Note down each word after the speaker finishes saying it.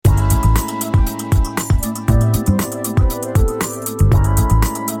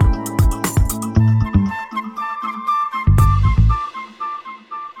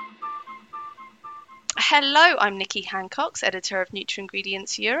Hello, I'm Nikki Hancox, editor of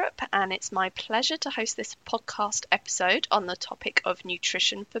NutraIngredients Europe, and it's my pleasure to host this podcast episode on the topic of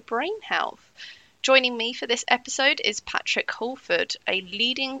nutrition for brain health. Joining me for this episode is Patrick Holford, a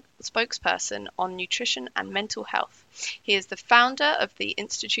leading spokesperson on nutrition and mental health. He is the founder of the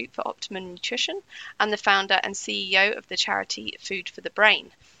Institute for Optimum Nutrition and the founder and CEO of the charity Food for the Brain,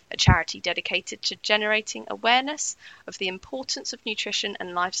 a charity dedicated to generating awareness of the importance of nutrition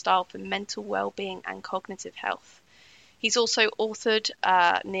and lifestyle for mental well-being and cognitive health. He's also authored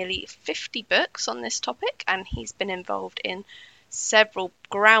nearly 50 books on this topic, and he's been involved in several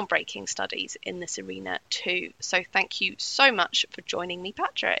groundbreaking studies in this arena too. So thank you so much for joining me,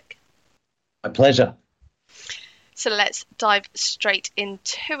 Patrick. My pleasure. So let's dive straight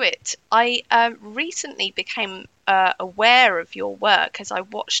into it. I recently became aware of your work as I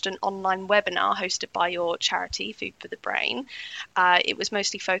watched an online webinar hosted by your charity, Food for the Brain. It was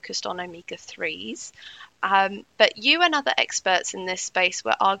mostly focused on omega-3s. But you and other experts in this space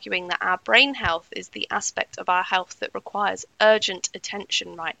were arguing that our brain health is the aspect of our health that requires urgent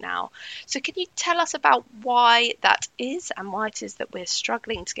attention right now. So can you tell us about why that is and why it is that we're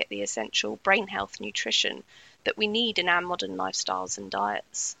struggling to get the essential brain health nutrition that we need in our modern lifestyles and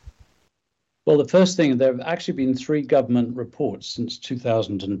diets? Well, the first thing, there have actually been 3 government reports since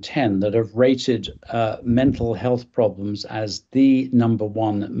 2010 that have rated mental health problems as the number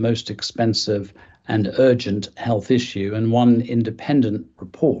one most expensive and urgent health issue, and 1 independent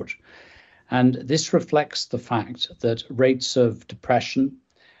report. And this reflects the fact that rates of depression,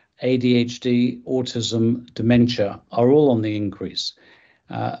 ADHD, autism, dementia are all on the increase.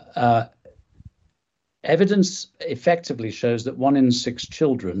 Evidence effectively shows that 1 in 6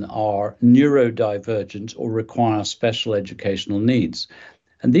 children are neurodivergent or require special educational needs.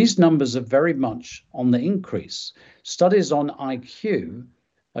 And these numbers are very much on the increase. Studies on IQ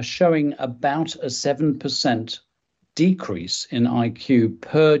are showing about a 7% decrease in IQ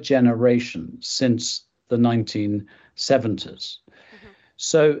per generation since the 1970s. Mm-hmm.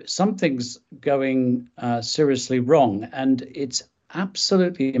 So something's going seriously wrong, and it's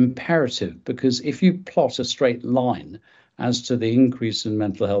absolutely imperative, because if you plot a straight line as to the increase in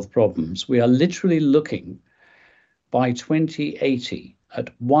mental health problems, we are literally looking by 2080 at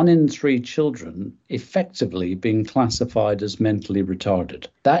 1 in 3 children effectively being classified as mentally retarded.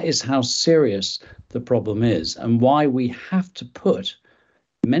 That is how serious the problem is, and why we have to put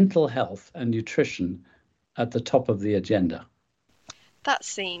mental health and nutrition at the top of the agenda. That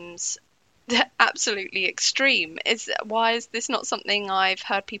seems absolutely extreme. Why is this not something I've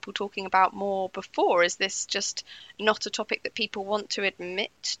heard people talking about more before? Is this just not a topic that people want to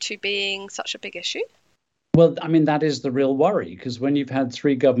admit to being such a big issue? Well, I mean, that is the real worry, because when you've had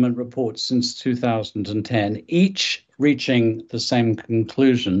 3 government reports since 2010, each reaching the same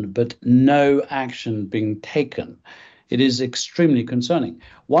conclusion, but no action being taken, it is extremely concerning.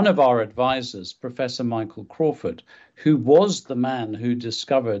 One of our advisors, Professor Michael Crawford, who was the man who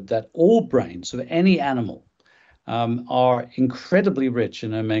discovered that all brains of any animal are incredibly rich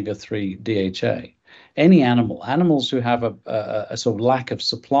in omega-3 DHA. Any animals who have a sort of lack of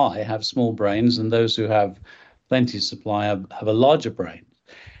supply have small brains, and those who have plenty of supply have a larger brain.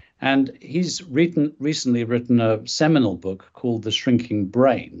 And he's recently written a seminal book called The Shrinking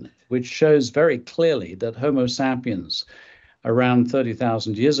Brain, which shows very clearly that Homo sapiens around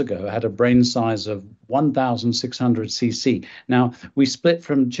 30,000 years ago had a brain size of 1,600 cc. Now, we split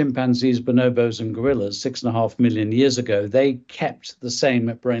from chimpanzees, bonobos, and gorillas 6.5 million years ago. They kept the same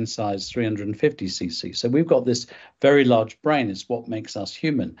at brain size 350 cc. So we've got this very large brain. It's what makes us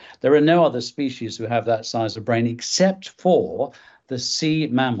human. There are no other species who have that size of brain except for the sea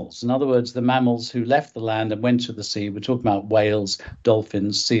mammals. In other words, the mammals who left the land and went to the sea. We're talking about whales,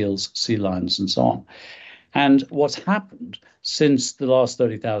 dolphins, seals, sea lions, and so on. And what's happened since the last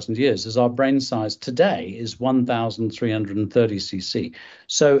 30,000 years is our brain size today is 1,330 cc.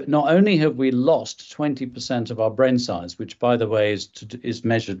 So not only have we lost 20% of our brain size, which, by the way, is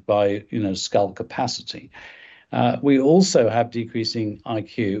measured by skull capacity, we also have decreasing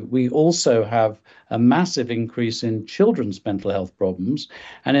IQ. We also have a massive increase in children's mental health problems.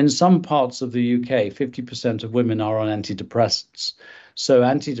 And in some parts of the UK, 50% of women are on antidepressants. So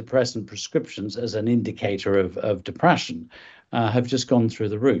antidepressant prescriptions as an indicator of depression have just gone through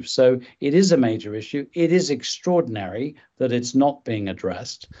the roof. So it is a major issue. It is extraordinary that it's not being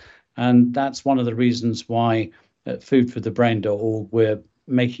addressed. And that's one of the reasons why at foodforthebrain.org we're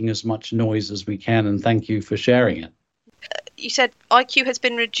making as much noise as we can. And thank you for sharing it. you said IQ has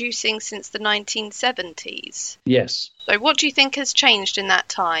been reducing since the 1970s. Yes. So what do you think has changed in that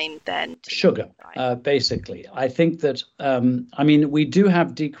time then? Sugar, basically. I think that, we do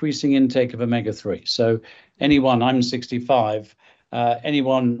have decreasing intake of omega-3. So I'm 65,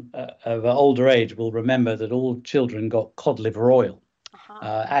 anyone of an older age will remember that all children got cod liver oil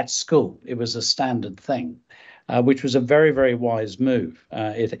at school. It was a standard thing. Which was a very, very wise move.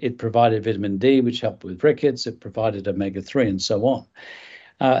 It provided vitamin D, which helped with rickets. It provided omega-3 and so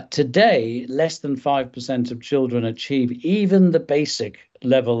on. Today, less than 5% of children achieve even the basic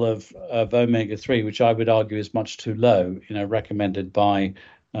level of omega-3, which I would argue is much too low, recommended by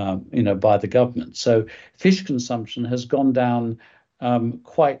the government. So fish consumption has gone down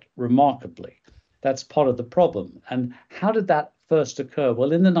quite remarkably. That's part of the problem. And how did that first occur?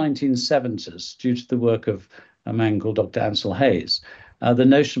 Well, in the 1970s, due to the work of a man called Dr. Ansel Hayes, the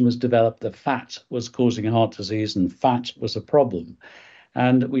notion was developed that fat was causing heart disease and fat was a problem.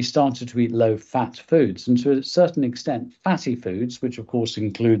 And we started to eat low-fat foods. And to a certain extent, fatty foods, which of course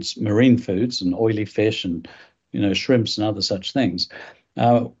includes marine foods and oily fish and, shrimps and other such things,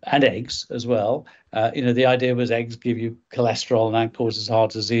 and eggs as well. The idea was eggs give you cholesterol and that causes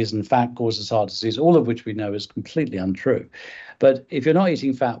heart disease, and fat causes heart disease, all of which we know is completely untrue. But if you're not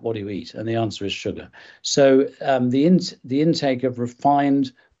eating fat, what do you eat? And the answer is sugar. So the intake of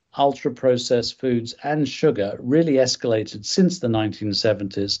refined, ultra-processed foods and sugar really escalated since the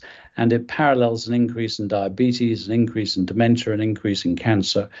 1970s, and it parallels an increase in diabetes, an increase in dementia, an increase in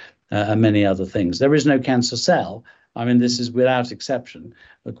cancer, and many other things. There is no cancer cell. This is without exception,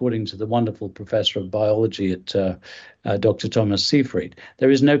 according to the wonderful professor of biology at Dr. Thomas Seyfried.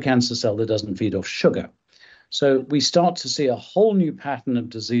 There is no cancer cell that doesn't feed off sugar. So we start to see a whole new pattern of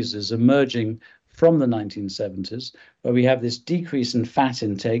diseases emerging from the 1970s, where we have this decrease in fat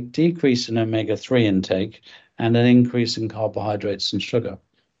intake, decrease in omega-3 intake, and an increase in carbohydrates and sugar.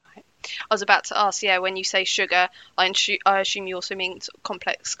 I was about to ask, when you say sugar, I assume you also mean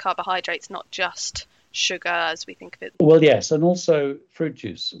complex carbohydrates, not just sugar as we think of it. Well, yes, and also fruit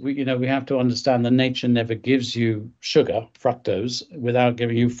juice. We have to understand that nature never gives you sugar, fructose, without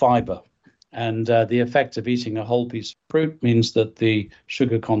giving you fiber. And the effect of eating a whole piece of fruit means that the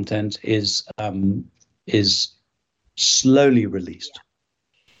sugar content is slowly released.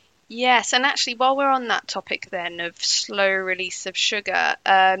 Yes, and actually, while we're on that topic then of slow release of sugar,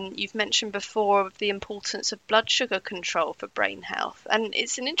 you've mentioned before of the importance of blood sugar control for brain health. And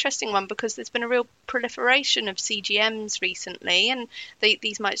it's an interesting one because there's been a real proliferation of CGMs recently, and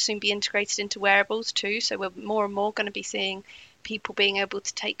these might soon be integrated into wearables too. So we're more and more going to be seeing people being able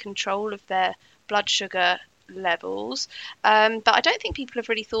to take control of their blood sugar levels. But I don't think people have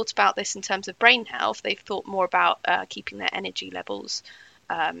really thought about this in terms of brain health. They've thought more about keeping their energy levels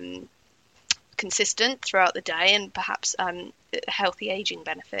consistent throughout the day and perhaps healthy aging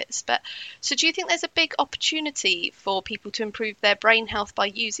benefits. So do you think there's a big opportunity for people to improve their brain health by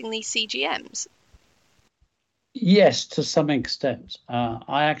using these CGMs? Yes, to some extent.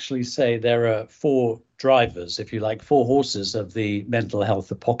 I actually say there are four drivers, if you like, four horses of the mental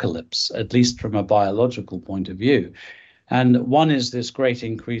health apocalypse, at least from a biological point of view. And one is this great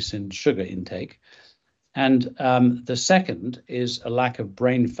increase in sugar intake. And the second is a lack of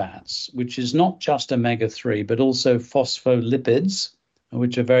brain fats, which is not just omega-3, but also phospholipids,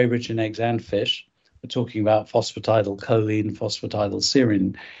 which are very rich in eggs and fish. We're talking about phosphatidylcholine,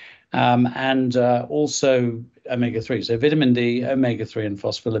 phosphatidylserine, and also omega-3. So vitamin D, omega-3, and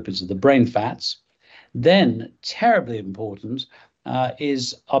phospholipids are the brain fats. Then, terribly important,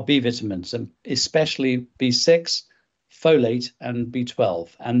 is our B vitamins, and especially B6, folate, and B12.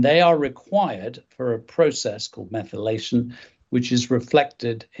 And they are required for a process called methylation, which is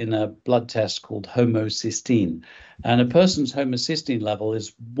reflected in a blood test called homocysteine. And a person's homocysteine level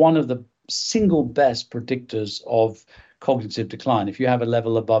is one of the single best predictors of cognitive decline. If you have a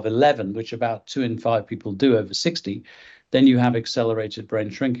level above 11, which about 2 in 5 people do over 60, then you have accelerated brain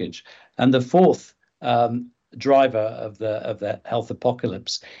shrinkage. And the fourth driver of the health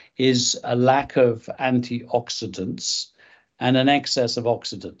apocalypse is a lack of antioxidants and an excess of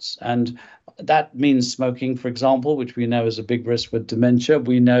oxidants. And that means smoking, for example, which we know is a big risk with dementia.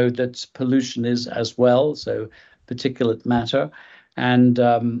 We know that pollution is as well, so particulate matter, and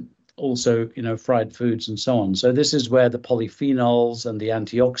also, fried foods and so on. So this is where the polyphenols and the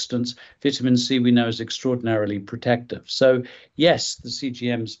antioxidants, vitamin C, we know is extraordinarily protective. So yes, the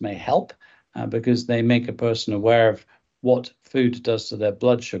CGMs may help because they make a person aware of what food does to their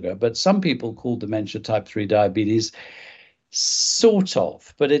blood sugar. But some people call dementia type 3 diabetes, sort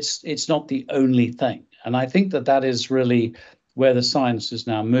of, but it's not the only thing. And I think that is really where the science is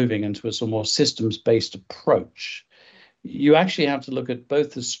now moving into a sort of more systems-based approach. you actually have to look at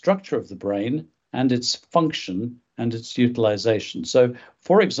both the structure of the brain and its function and its utilization. So,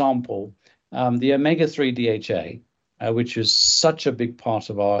 for example, the omega-3 DHA, which is such a big part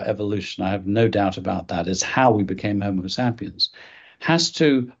of our evolution, I have no doubt about that, is how we became Homo sapiens, has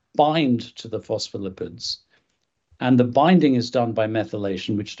to bind to the phospholipids. And the binding is done by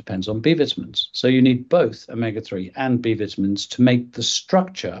methylation, which depends on B vitamins. So you need both omega-3 and B vitamins to make the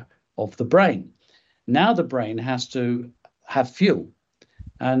structure of the brain. Now the brain has to have fuel,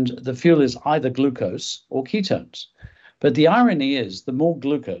 and the fuel is either glucose or ketones. But the irony is, the more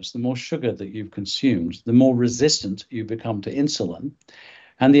glucose, the more sugar that you've consumed, the more resistant you become to insulin.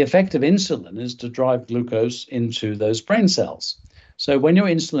 And the effect of insulin is to drive glucose into those brain cells. So when you're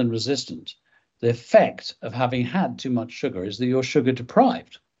insulin resistant, the effect of having had too much sugar is that you're sugar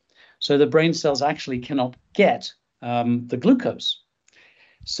deprived. So the brain cells actually cannot get the glucose.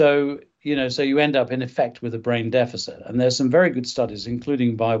 So you end up in effect with a brain deficit. And there's some very good studies,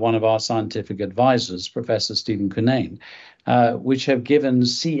 including by one of our scientific advisors, Professor Stephen Cunnane, which have given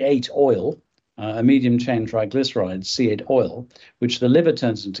C8 oil, a medium chain triglyceride, C8 oil, which the liver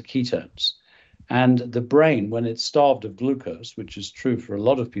turns into ketones. And the brain, when it's starved of glucose, which is true for a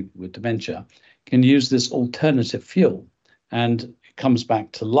lot of people with dementia, can use this alternative fuel, and it comes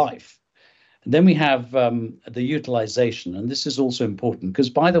back to life. And then we have the utilization, and this is also important because,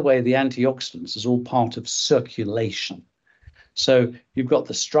 by the way, the antioxidants is all part of circulation. So you've got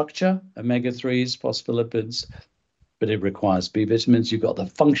the structure, omega-3s, phospholipids, but it requires B vitamins. You've got the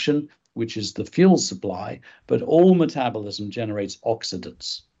function, which is the fuel supply, but all metabolism generates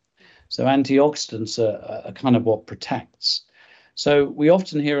oxidants. So antioxidants are kind of what protects. So we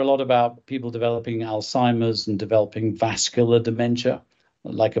often hear a lot about people developing Alzheimer's and developing vascular dementia,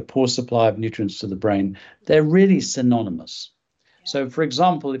 like a poor supply of nutrients to the brain. They're really synonymous. Yeah. So, for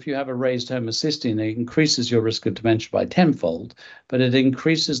example, if you have a raised homocysteine, it increases your risk of dementia by tenfold, but it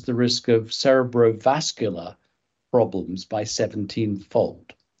increases the risk of cerebrovascular problems by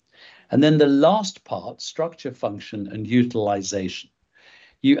 17-fold. And then the last part, structure, function, and utilization.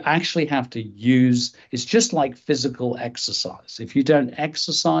 You actually have to use, it's just like physical exercise. If you don't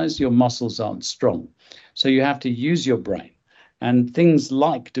exercise, your muscles aren't strong. So you have to use your brain. And things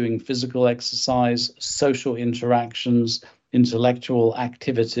like doing physical exercise, social interactions, intellectual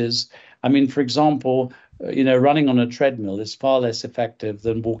activities. I mean, for example, running on a treadmill is far less effective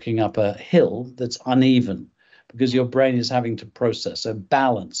than walking up a hill that's uneven, because your brain is having to process, so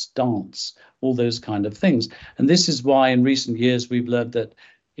balance, dance, all those kind of things. And this is why in recent years we've learned that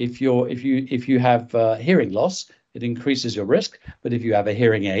if you have hearing loss, it increases your risk. But if you have a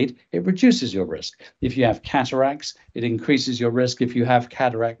hearing aid, it reduces your risk. If you have cataracts, it increases your risk. If you have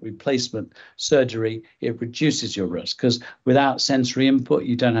cataract replacement surgery, it reduces your risk, because without sensory input,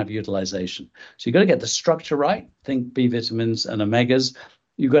 you don't have utilization. So you've got to get the structure right. Think B vitamins and omegas.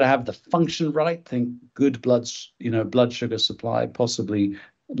 You've got to have the function right. Think good blood sugar supply, possibly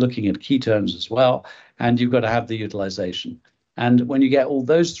looking at ketones as well. And you've got to have the utilization. And when you get all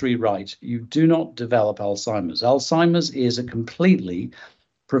those three right, you do not develop Alzheimer's. Alzheimer's is a completely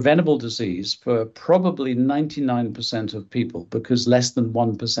preventable disease for probably 99% of people, because less than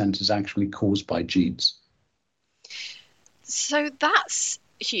 1% is actually caused by genes. So that's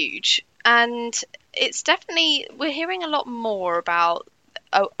huge. And it's definitely, we're hearing a lot more about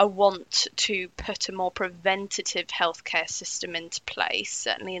a want to put a more preventative healthcare system into place,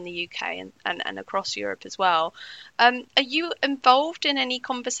 certainly in the UK and across Europe as well. Are you involved in any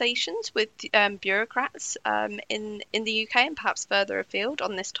conversations with bureaucrats in the UK and perhaps further afield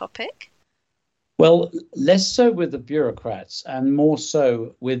on this topic? Well, less so with the bureaucrats and more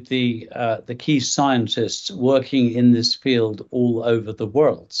so with the key scientists working in this field all over the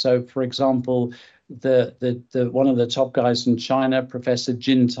world. So, for example, the one of the top guys in China, Professor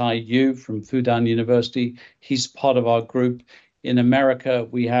Jin-Tai Yu from Fudan University, he's part of our group. In America,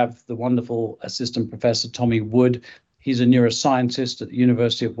 we have the wonderful assistant professor Tommy Wood. He's a neuroscientist at the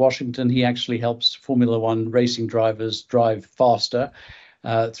University of Washington. He actually helps Formula One racing drivers drive faster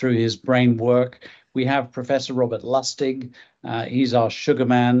through his brain work. We have Professor Robert Lustig. He's our sugar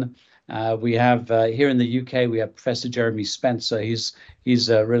man. We have here in the UK, we have Professor Jeremy Spencer. He's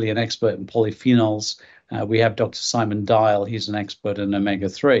really an expert in polyphenols. We have Dr. Simon Dial. He's an expert in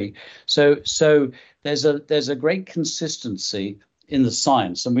omega-3. So there's a great consistency in the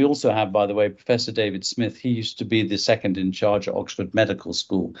science. And we also have, by the way, Professor David Smith. He used to be the second in charge at Oxford Medical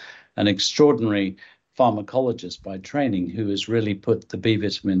School, an extraordinary pharmacologist by training who has really put the B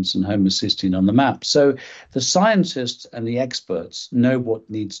vitamins and homocysteine on the map. So the scientists and the experts know what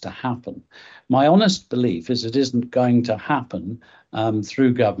needs to happen. My honest belief is it isn't going to happen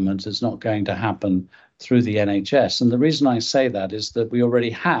through government. It's not going to happen through the NHS. And the reason I say that is that we already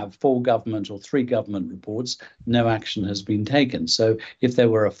have 4 government or 3 government reports. No action has been taken. So if there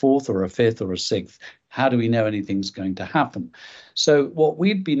were a 4th or a 5th or a 6th, how do we know anything's going to happen? So what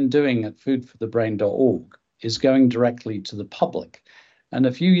we've been doing at foodforthebrain.org is going directly to the public. And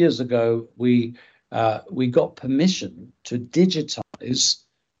a few years ago, we got permission to digitize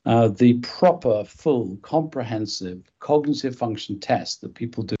the proper, full, comprehensive cognitive function test that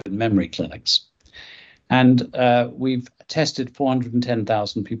people do in memory clinics. And we've tested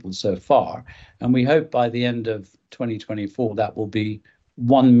 410,000 people so far. And we hope by the end of 2024, that will be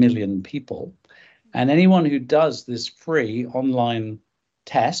 1 million people. And anyone who does this free online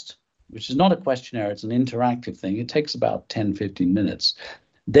test, which is not a questionnaire, it's an interactive thing. It takes about 10, 15 minutes,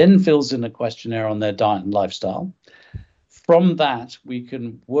 then fills in a questionnaire on their diet and lifestyle. From that, we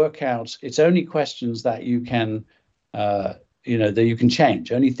can work out, it's only questions that you can, that you can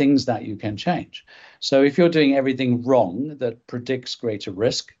change, only things that you can change. So if you're doing everything wrong that predicts greater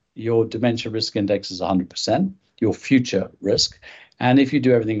risk, your dementia risk index is 100%, your future risk. And if you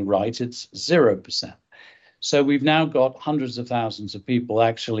do everything right, it's 0%. So we've now got hundreds of thousands of people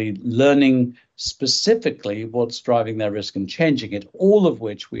actually learning specifically what's driving their risk and changing it, all of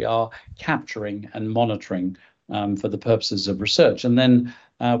which we are capturing and monitoring for the purposes of research. And then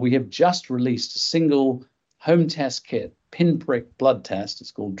we have just released a single home test kit, pinprick blood test.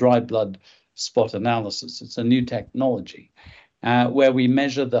 It's called dry blood spot analysis. It's a new technology where we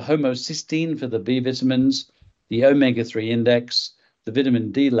measure the homocysteine for the B vitamins, the omega-3 index, the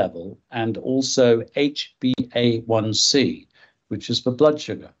vitamin D level, and also HbA1c, which is for blood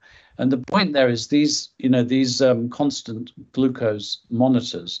sugar. And the point there is these constant glucose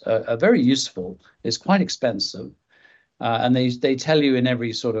monitors are very useful. It's quite expensive, and they tell you in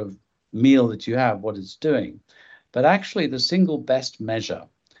every sort of meal that you have what it's doing. But actually, the single best measure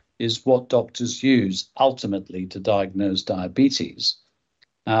is what doctors use ultimately to diagnose diabetes,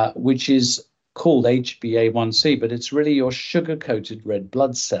 which is called HbA1c, but it's really your sugar-coated red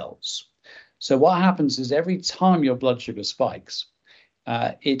blood cells. So what happens is every time your blood sugar spikes,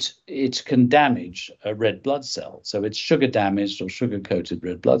 it can damage a red blood cell. So it's sugar damaged or sugar-coated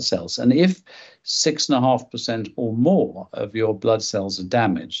red blood cells. And if 6.5% or more of your blood cells are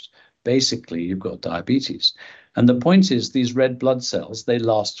damaged, basically you've got diabetes. And the point is these red blood cells, they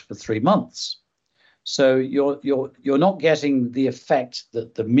last for 3 months. So you're not getting the effect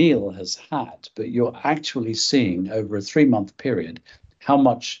that the meal has had, but you're actually seeing over a 3-month period how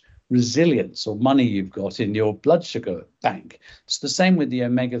much resilience or money you've got in your blood sugar bank. It's the same with the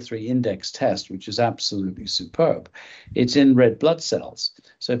omega-3 index test, which is absolutely superb. It's in red blood cells.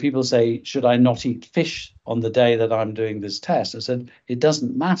 So people say, should I not eat fish on the day that I'm doing this test? I said, it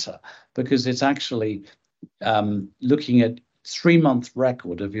doesn't matter because it's actually looking at 3-month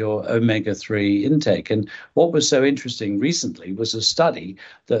record of your omega-3 intake. And what was so interesting recently was a study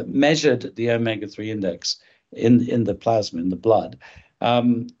that measured the omega-3 index in the plasma, in the blood,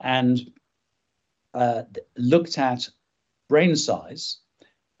 and looked at brain size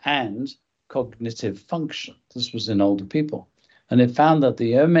and cognitive function. This was in older people. And it found that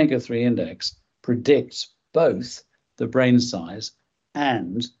the omega-3 index predicts both the brain size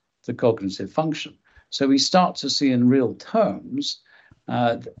and the cognitive function. So we start to see in real terms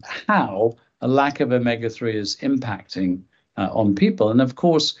how a lack of omega-3 is impacting on people. And of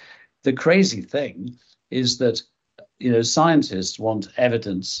course, the crazy thing is that scientists want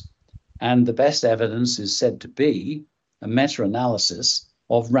evidence, and the best evidence is said to be a meta-analysis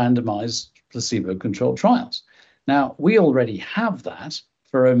of randomized placebo-controlled trials. Now, we already have that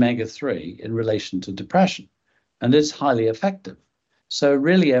for omega-3 in relation to depression, and it's highly effective. So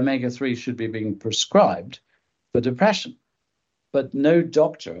really, omega-3 should be being prescribed for depression, but no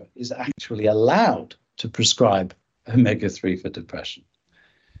doctor is actually allowed to prescribe omega-3 for depression.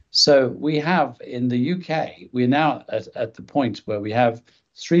 So we have in the UK, we're now at the point where we have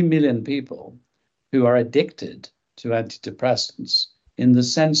 3 million people who are addicted to antidepressants in the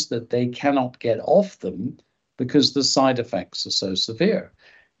sense that they cannot get off them because the side effects are so severe.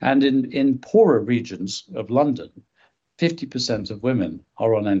 And in poorer regions of London, 50% of women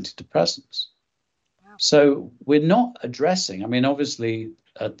are on antidepressants. Wow. So we're not addressing, obviously,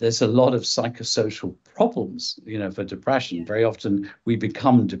 there's a lot of psychosocial problems, for depression. Yeah. Very often we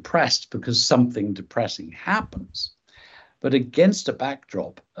become depressed because something depressing happens. But against a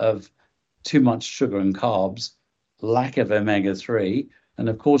backdrop of too much sugar and carbs, lack of omega-3, and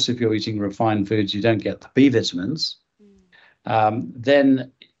of course, if you're eating refined foods, you don't get the B vitamins,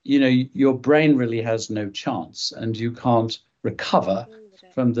 then your brain really has no chance and you can't recover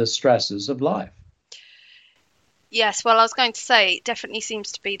from the stresses of life. Yes, well, I was going to say, it definitely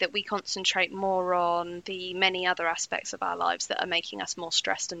seems to be that we concentrate more on the many other aspects of our lives that are making us more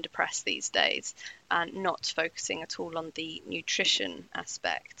stressed and depressed these days, and not focusing at all on the nutrition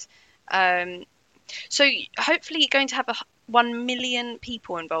aspect. Um, so hopefully you're going to have 1 million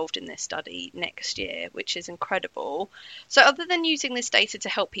people involved in this study next year, which is incredible. So other than using this data to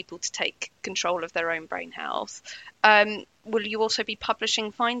help people to take control of their own brain health, will you also be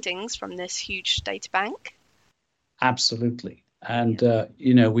publishing findings from this huge data bank? Absolutely. And,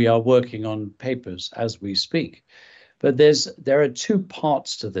 we are working on papers as we speak. But there are two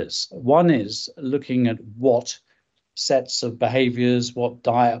parts to this. One is looking at what sets of behaviors, what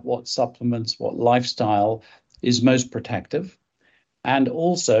diet, what supplements, what lifestyle is most protective. And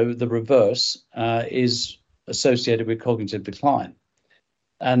also the reverse is associated with cognitive decline.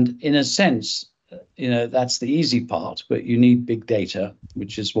 And in a sense, that's the easy part, but you need big data,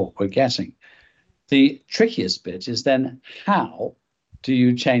 which is what we're getting. The trickiest bit is then how do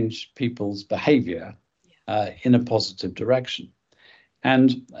you change people's behavior in a positive direction?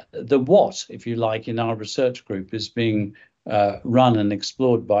 And the what, if you like, in our research group is being run and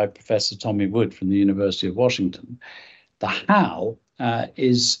explored by Professor Tommy Wood from the University of Washington. The how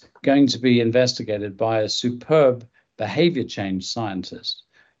is going to be investigated by a superb behavior change scientist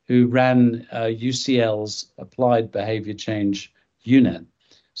who ran UCL's Applied Behavior Change Unit.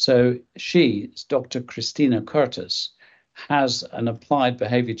 So she, Dr. Christina Curtis, has an applied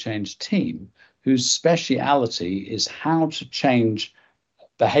behavior change team whose speciality is how to change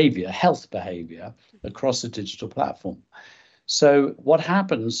behavior, health behavior, across a digital platform. So what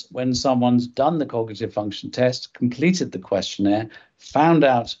happens when someone's done the cognitive function test, completed the questionnaire, found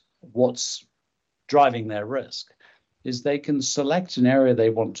out what's driving their risk, is they can select an area they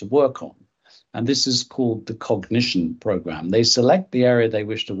want to work on. And this is called the cognition program. They select the area they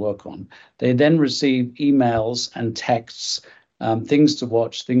wish to work on. They then receive emails and texts, things to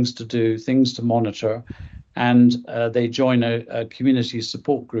watch, things to do, things to monitor. And they join a community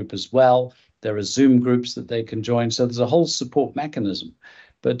support group as well. There are Zoom groups that they can join. So there's a whole support mechanism.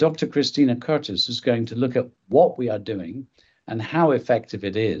 But Dr. Christina Curtis is going to look at what we are doing and how effective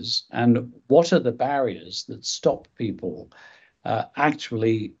it is, and what are the barriers that stop people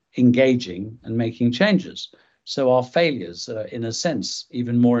actually engaging and making changes. So our failures are, in a sense,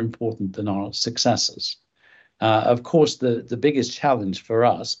 even more important than our successes. Of course, the biggest challenge for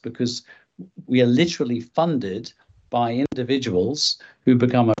us, because we are literally funded by individuals who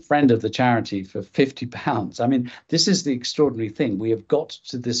become a friend of the charity for £50. I mean, this is the extraordinary thing. We have got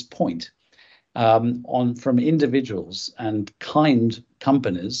to this point from individuals and kind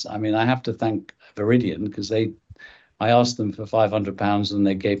companies. I mean, I have to thank Viridian because I asked them for £500 and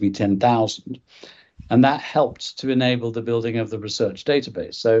they gave me 10,000. And that helped to enable the building of the research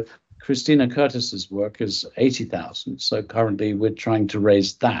database. So Christina Curtis's work is 80,000. So currently we're trying to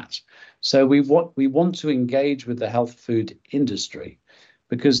raise that. So we want to engage with the health food industry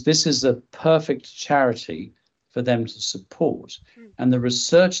because this is a perfect charity for them to support. And the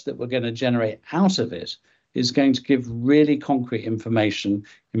research that we're going to generate out of it is going to give really concrete information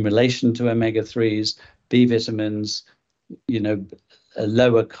in relation to omega-3s, B vitamins,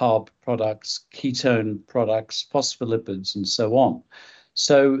 lower carb products, ketone products, phospholipids, and so on.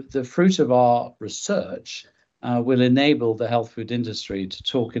 So the fruit of our research will enable the health food industry to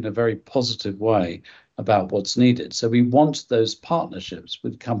talk in a very positive way about what's needed. So we want those partnerships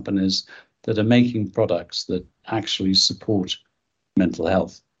with companies that are making products that actually support mental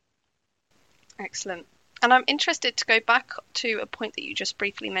health. Excellent. And I'm interested to go back to a point that you just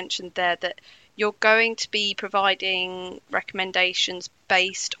briefly mentioned there, that you're going to be providing recommendations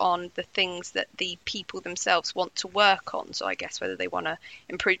based on the things that the people themselves want to work on. So I guess whether they want to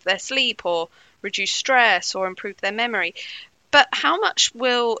improve their sleep or reduce stress or improve their memory. But how much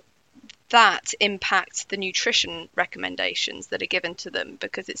will that impact the nutrition recommendations that are given to them?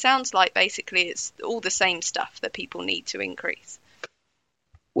 Because it sounds like basically it's all the same stuff that people need to increase.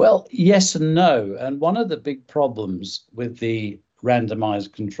 Well, yes and no. And one of the big problems with the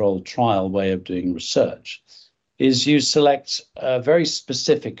randomized controlled trial way of doing research is you select a very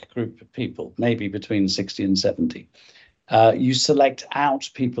specific group of people, maybe between 60 and 70. You select out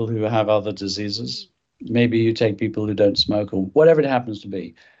people who have other diseases. Maybe you take people who don't smoke or whatever it happens to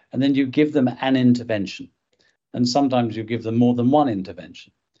be. And then you give them an intervention. And sometimes you give them more than one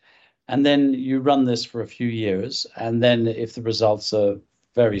intervention. And then you run this for a few years. And then if the results are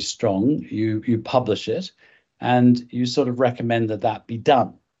very strong, you publish it and you sort of recommend that be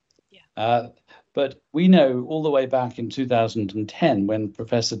done. Yeah. But we know all the way back in 2010, when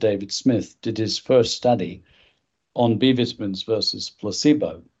Professor David Smith did his first study on B vitamins versus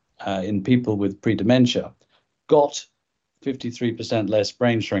placebo in people with pre-dementia, got 53% less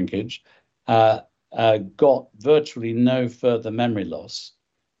brain shrinkage, got virtually no further memory loss.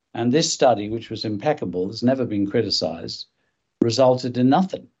 And this study, which was impeccable, has never been criticized, resulted in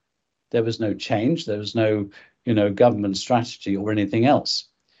nothing. There was no change. There was no, government strategy or anything else.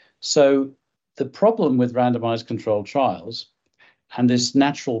 So the problem with randomized controlled trials and this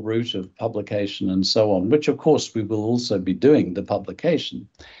natural route of publication and so on, which of course we will also be doing the publication,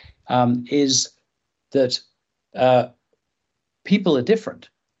 is that people are different.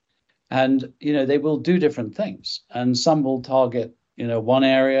 And, they will do different things. And some will target, one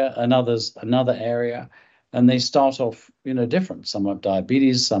area, and others another area. And they start off, different. Some have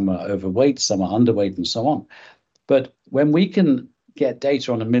diabetes, some are overweight, some are underweight, and so on. But when we can get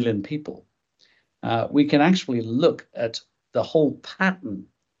data on 1 million people, we can actually look at the whole pattern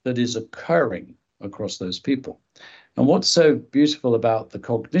that is occurring across those people. And what's so beautiful about the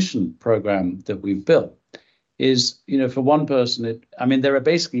cognition program that we've built is, for one person, there are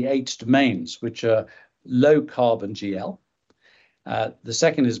basically 8 domains, which are low carb and GL. The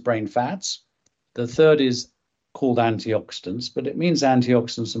second is brain fats. The third is called antioxidants, but it means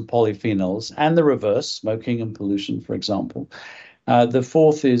antioxidants and polyphenols, and the reverse, smoking and pollution, for example. The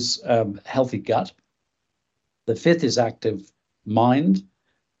fourth is healthy gut. The fifth is active mind,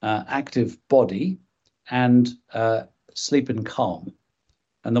 active body, and sleep and calm.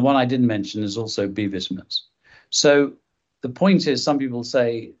 And the one I didn't mention is also B vitamins. So the point is, some people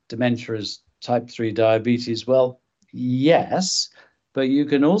say dementia is type 3 diabetes. Well, yes, but you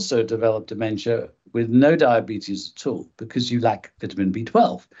can also develop dementia with no diabetes at all because you lack vitamin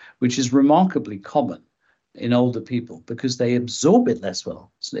B12, which is remarkably common in older people because they absorb it less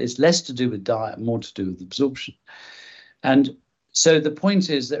well. So it's less to do with diet, more to do with absorption. And so the point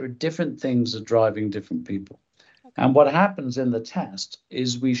is there are different things that are driving different people. Okay. And what happens in the test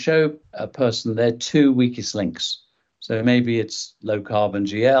is we show a person their 2 weakest links. So maybe it's low carb and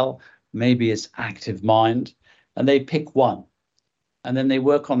GL, maybe it's active mind, and they pick one. And then they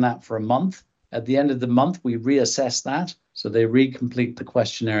work on that for a month. At the end of the month, we reassess that. So they recomplete the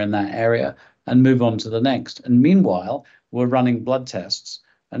questionnaire in that area and move on to the next. And meanwhile, we're running blood tests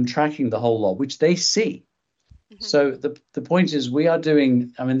and tracking the whole lot, which they see. Mm-hmm. So the point is we are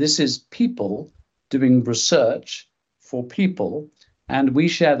doing, this is people doing research for people, and we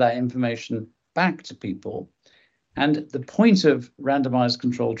share that information back to people. And the point of randomized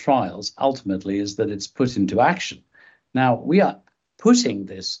controlled trials ultimately is that it's put into action. Now, we are putting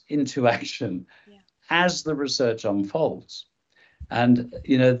this into action as the research unfolds. And,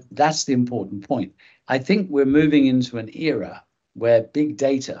 that's the important point. I think we're moving into an era where big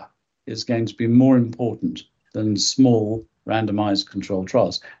data is going to be more important than small randomized controlled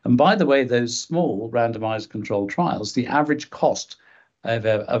trials. And by the way, those small randomized controlled trials, the average cost of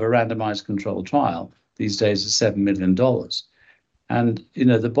a randomized controlled trial these days is $7 million. And,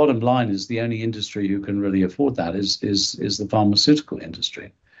 the bottom line is the only industry who can really afford that is the pharmaceutical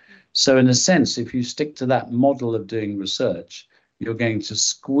industry. So in a sense, if you stick to that model of doing research, you're going to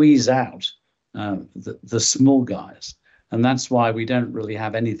squeeze out the small guys. And that's why we don't really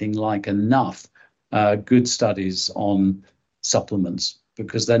have anything like enough good studies on supplements,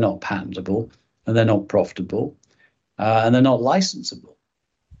 because they're not patentable and they're not profitable and they're not licensable.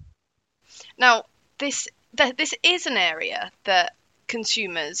 Now, this is an area that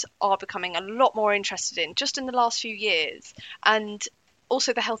consumers are becoming a lot more interested in just in the last few years. And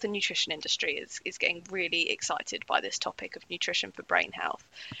also the health and nutrition industry is getting really excited by this topic of nutrition for brain health.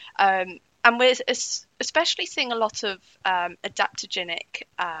 And we're especially seeing a lot of adaptogenic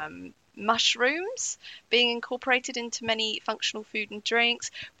mushrooms being incorporated into many functional food and drinks.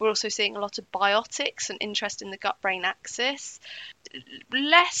 We're also seeing a lot of biotics and interest in the gut-brain axis.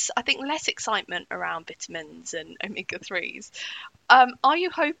 Less excitement around vitamins and omega-3s. Are you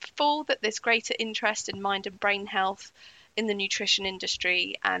hopeful that this greater interest in mind and brain health in the nutrition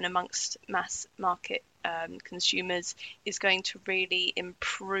industry and amongst mass market consumers is going to really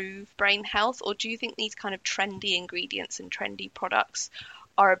improve brain health? Or do you think these kind of trendy ingredients and trendy products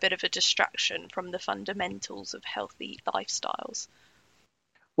are a bit of a distraction from the fundamentals of healthy lifestyles?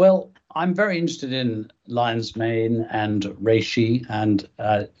 Well, I'm very interested in lion's mane and reishi and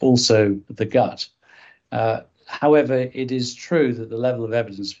also the gut. However, it is true that the level of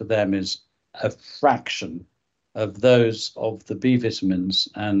evidence for them is a fraction of those of the B vitamins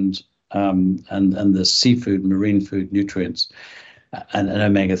and the seafood, marine food nutrients and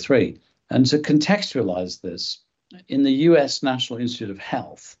omega-3. And to contextualize this, in the US National Institute of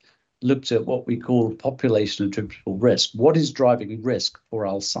Health looked at what we call population attributable risk. What is driving risk for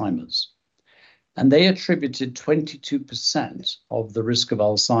Alzheimer's? And they attributed 22% of the risk of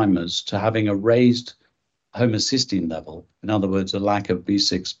Alzheimer's to having a raised homocysteine level. In other words, a lack of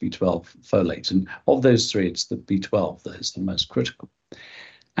B6, B12, folate. And of those three, it's the B12 that is the most critical.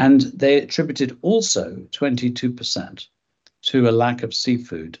 And they attributed also 22% to a lack of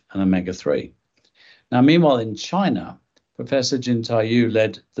seafood and omega-3. Now, meanwhile, in China, Professor Jin Taiyu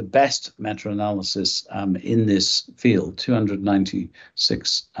led the best meta-analysis in this field,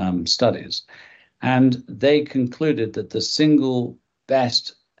 296 studies. And they concluded that the single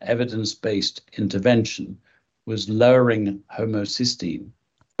best evidence-based intervention was lowering homocysteine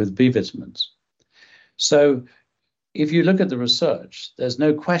with B vitamins. So if you look at the research, there's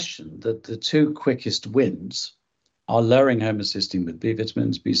no question that the two quickest wins are lowering homocysteine with B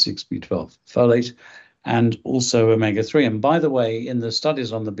vitamins, B6, B12, folate, and also omega-3. And by the way, in the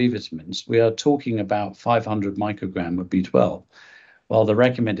studies on the B vitamins, we are talking about 500 microgram of B12, while the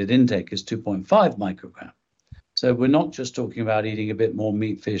recommended intake is 2.5 microgram. So we're not just talking about eating a bit more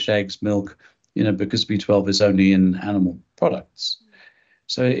meat, fish, eggs, milk, because B12 is only in animal products.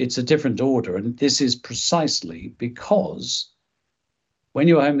 So it's a different order. And this is precisely because when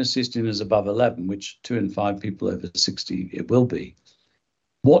your homocysteine is above 11, which 2 in 5 people over 60 it will be,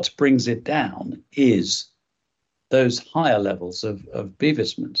 what brings it down is those higher levels of B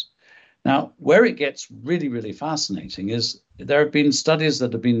vitamins. Now, where it gets really, really fascinating is there have been studies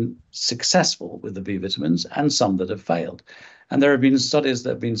that have been successful with the B vitamins and some that have failed. And there have been studies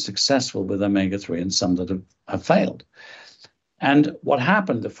that have been successful with omega-3 and some that have failed. And what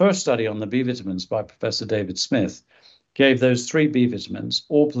happened, the first study on the B vitamins by Professor David Smith gave those 3 B vitamins,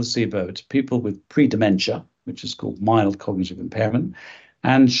 or placebo, to people with pre-dementia, which is called mild cognitive impairment,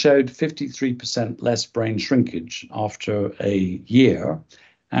 and showed 53% less brain shrinkage after a year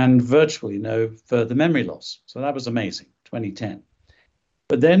and virtually no further memory loss. So that was amazing, 2010.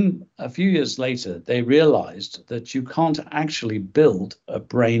 But then a few years later, they realized that you can't actually build a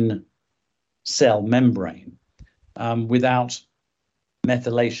brain cell membrane without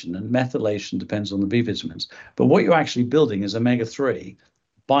methylation. And methylation depends on the B vitamins. But what you're actually building is omega-3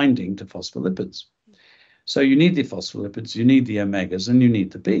 binding to phospholipids. So you need the phospholipids, you need the omegas, and you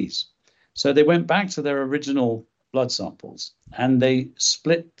need the Bs. So they went back to their original blood samples and they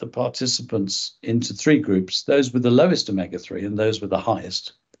split the participants into 3 groups, those with the lowest omega-3 and those with the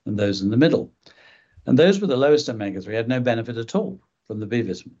highest and those in the middle. And those with the lowest omega-3 had no benefit at all from the B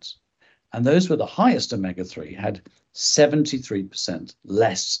vitamins. And those with the highest omega-3 had 73%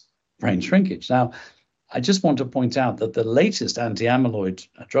 less brain shrinkage. Now, I just want to point out that the latest anti-amyloid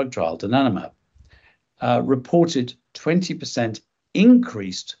drug trial, donanemab, reported 20%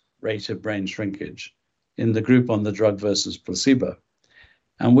 increased rate of brain shrinkage in the group on the drug versus placebo.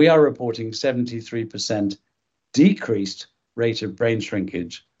 And we are reporting 73% decreased rate of brain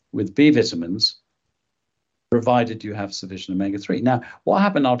shrinkage with B vitamins, provided you have sufficient omega-3. Now, what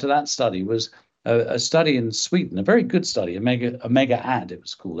happened after that study was a study in Sweden, a very good study, Omega-Ad, it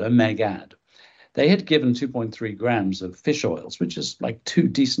was called, Omega-Ad. They had given 2.3 grams of fish oils, which is like 2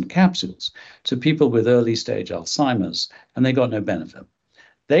 decent capsules, to people with early stage Alzheimer's, and they got no benefit.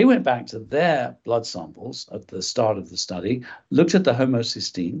 They went back to their blood samples at the start of the study, looked at the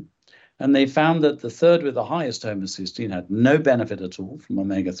homocysteine, and they found that the third with the highest homocysteine had no benefit at all from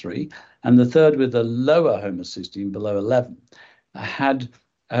omega-3, and the third with the lower homocysteine, below 11, had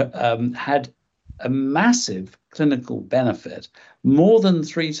a massive clinical benefit, more than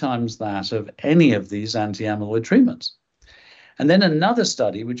 3 times that of any of these anti-amyloid treatments. And then another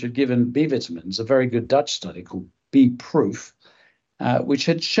study, which had given B vitamins, a very good Dutch study called B-Proof, which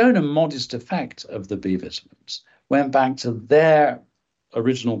had shown a modest effect of the B vitamins, went back to their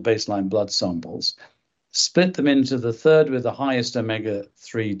original baseline blood samples, split them into the third with the highest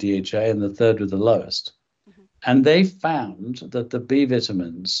omega-3 DHA and the third with the lowest. And they found that the B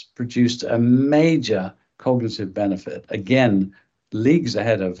vitamins produced a major cognitive benefit, again, leagues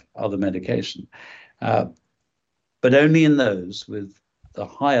ahead of other medication, but only in those with the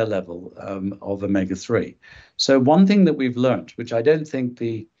higher level of omega-3. So one thing that we've learned, which I don't think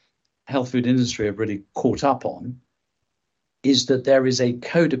the health food industry have really caught up on, is that there is a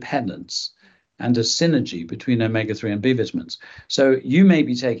codependence and a synergy between omega-3 and B vitamins. So you may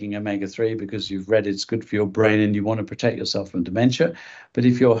be taking omega-3 because you've read it's good for your brain and you want to protect yourself from dementia. But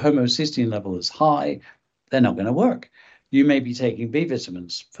if your homocysteine level is high, they're not going to work. You may be taking B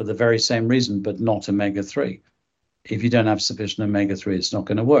vitamins for the very same reason, but not omega-3. If you don't have sufficient omega-3, it's not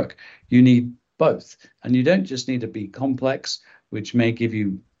going to work. You need both. And you don't just need a B complex, which may give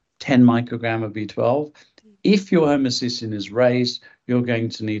you 10 microgram of B12. If your homocysteine is raised, you're going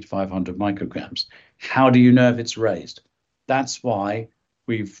to need 500 micrograms. How do you know if it's raised? That's why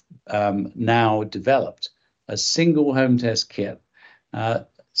we've now developed a single home test kit,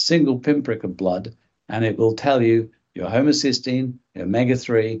 single pinprick of blood, and it will tell you your homocysteine, your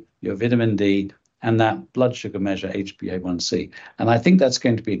omega-3, your vitamin D, and that blood sugar measure, HbA1c. And I think that's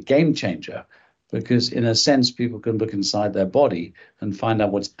going to be a game changer because, in a sense, people can look inside their body and find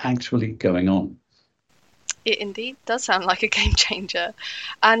out what's actually going on. It indeed does sound like a game changer,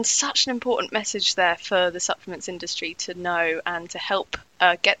 and such an important message there for the supplements industry to know and to help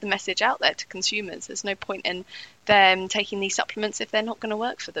get the message out there to consumers. There's no point in them taking these supplements if they're not going to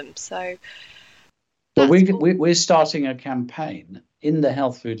work for them. So, well, we're starting a campaign in the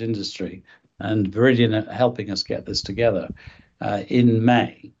health food industry, and Viridian are helping us get this together in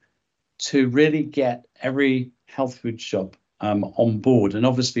May to really get every health food shop on board. And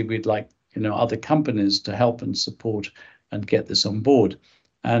obviously, we'd like other companies to help and support and get this on board.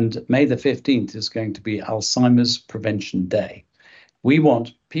 And May the 15th is going to be Alzheimer's Prevention Day. We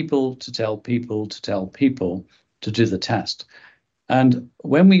want people to tell people to tell people to do the test. And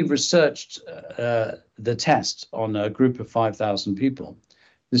when we researched the test on a group of 5,000 people,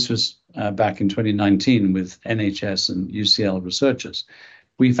 this was back in 2019 with NHS and UCL researchers,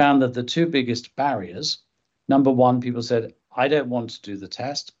 we found that the two biggest barriers, number one, people said, I don't want to do the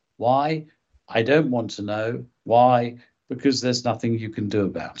test. Why? I don't want to know. Why? Because there's nothing you can do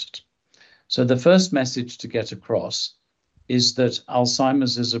about it. So the first message to get across is that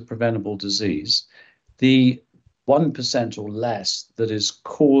Alzheimer's is a preventable disease. The 1% or less that is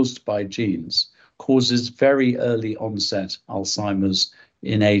caused by genes causes very early onset Alzheimer's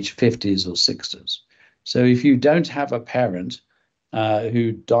in age 50s or 60s. So if you don't have a parent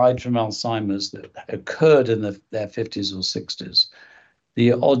who died from Alzheimer's that occurred in their 50s or 60s,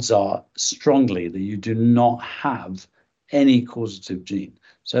 the odds are strongly that you do not have any causative gene.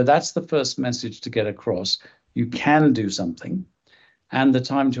 So that's the first message to get across. You can do something, and the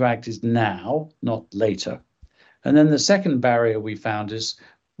time to act is now, not later. And then the second barrier we found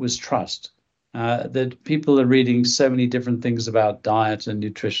was trust. That people are reading so many different things about diet and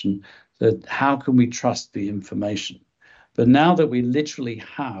nutrition that how can we trust the information? But now that we literally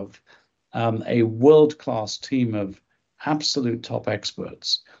have a world-class team of absolute top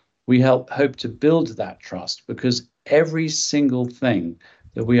experts, we hope to build that trust because every single thing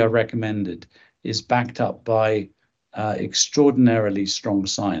that we are recommended is backed up by extraordinarily strong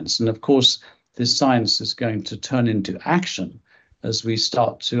science. And of course, this science is going to turn into action as we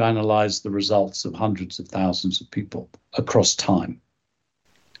start to analyze the results of hundreds of thousands of people across time.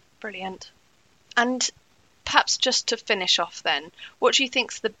 Brilliant. And perhaps just to finish off then, what do you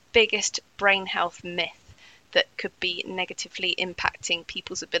think is the biggest brain health myth that could be negatively impacting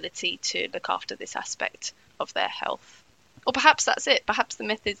people's ability to look after this aspect of their health? Or perhaps that's it. Perhaps the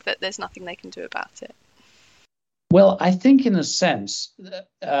myth is that there's nothing they can do about it. Well, I think in a sense,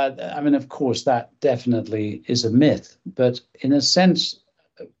 of course, that definitely is a myth. But in a sense,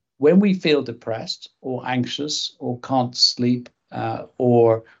 when we feel depressed or anxious or can't sleep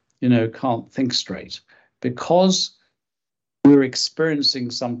or, can't think straight, because we're experiencing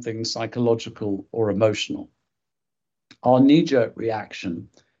something psychological or emotional, our knee-jerk reaction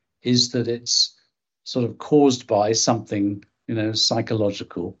is that it's sort of caused by something,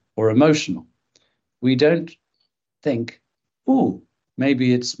 psychological or emotional. We don't think,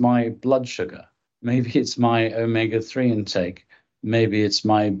 maybe it's my blood sugar, maybe it's my omega-3 intake, maybe it's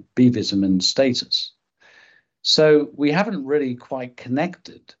my B vitamin status. So we haven't really quite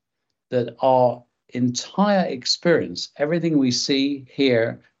connected that our entire experience, everything we see,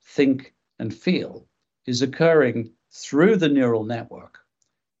 hear, think, and feel, is occurring through the neural network.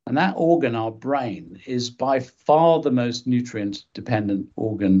 And that organ, our brain, is by far the most nutrient-dependent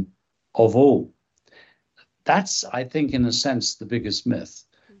organ of all. That's, I think, in a sense, the biggest myth.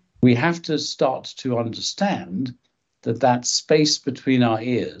 We have to start to understand that space between our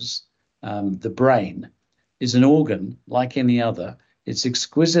ears, the brain, is an organ like any other. It's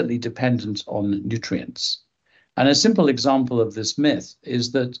exquisitely dependent on nutrients. And a simple example of this myth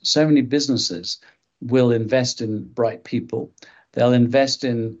is that so many businesses will invest in bright people. They'll invest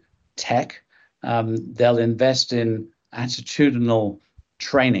in tech. They'll invest in attitudinal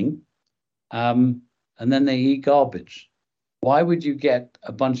training. And then they eat garbage. Why would you get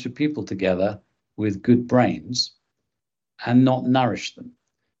a bunch of people together with good brains and not nourish them?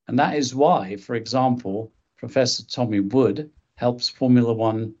 And that is why, for example, Professor Tommy Wood helps Formula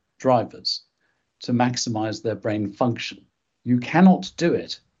One drivers to maximize their brain function. You cannot do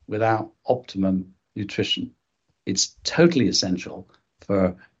it without optimum nutrition. It's totally essential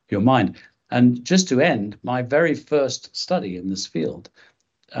for your mind. And just to end, my very first study in this field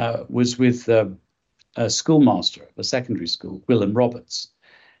was with a schoolmaster of a secondary school, Willem Roberts.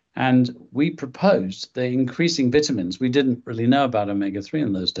 And we proposed that increasing vitamins, we didn't really know about omega-3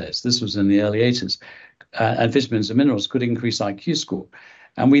 in those days. This was in the early 80s. And vitamins and minerals could increase IQ score.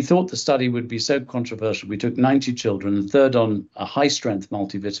 And we thought the study would be so controversial. We took 90 children, a third on a high-strength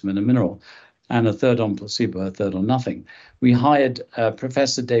multivitamin and mineral, and a third on placebo, a third on nothing. We hired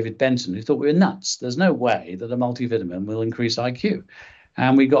Professor David Benton, who thought we were nuts. There's no way that a multivitamin will increase IQ.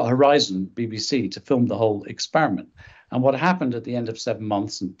 And we got Horizon BBC to film the whole experiment. And what happened at the end of 7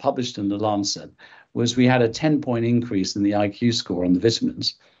 months and published in the Lancet was we had a 10-point increase in the IQ score on the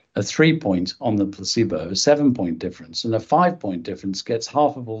vitamins, a 3-point on the placebo, a 7-point difference, and a 5-point difference gets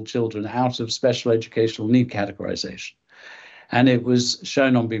half of all children out of special educational need categorization. And it was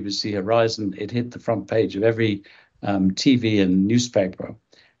shown on BBC Horizon. It hit the front page of every TV and newspaper.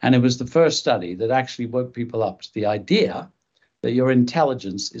 And it was the first study that actually woke people up to the idea that your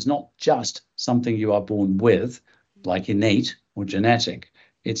intelligence is not just something you are born with, like innate or genetic.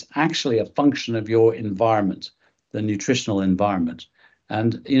 It's actually a function of your environment, the nutritional environment.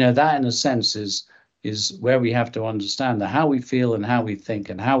 And, that in a sense is where we have to understand that how we feel and how we think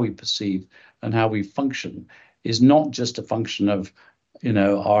and how we perceive and how we function is not just a function of,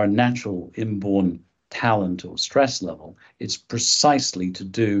 our natural inborn talent or stress level. It's precisely to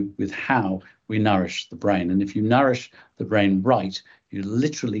do with how we nourish the brain. And if you nourish the brain right, you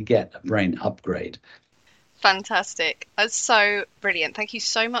literally get a brain upgrade. Fantastic. That's so brilliant. Thank you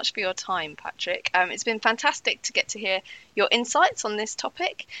so much for your time, Patrick. It's been fantastic to get to hear your insights on this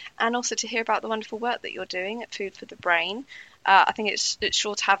topic and also to hear about the wonderful work that you're doing at Food for the Brain. I think it's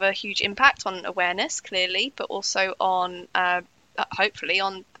sure to have a huge impact on awareness, clearly, but also on, hopefully,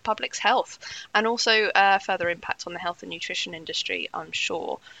 on the public's health and also further impact on the health and nutrition industry, I'm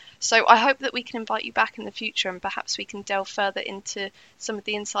sure. So I hope that we can invite you back in the future and perhaps we can delve further into some of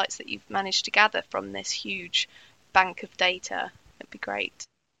the insights that you've managed to gather from this huge bank of data. It'd be great.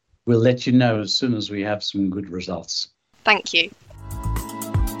 We'll let you know as soon as we have some good results. Thank you.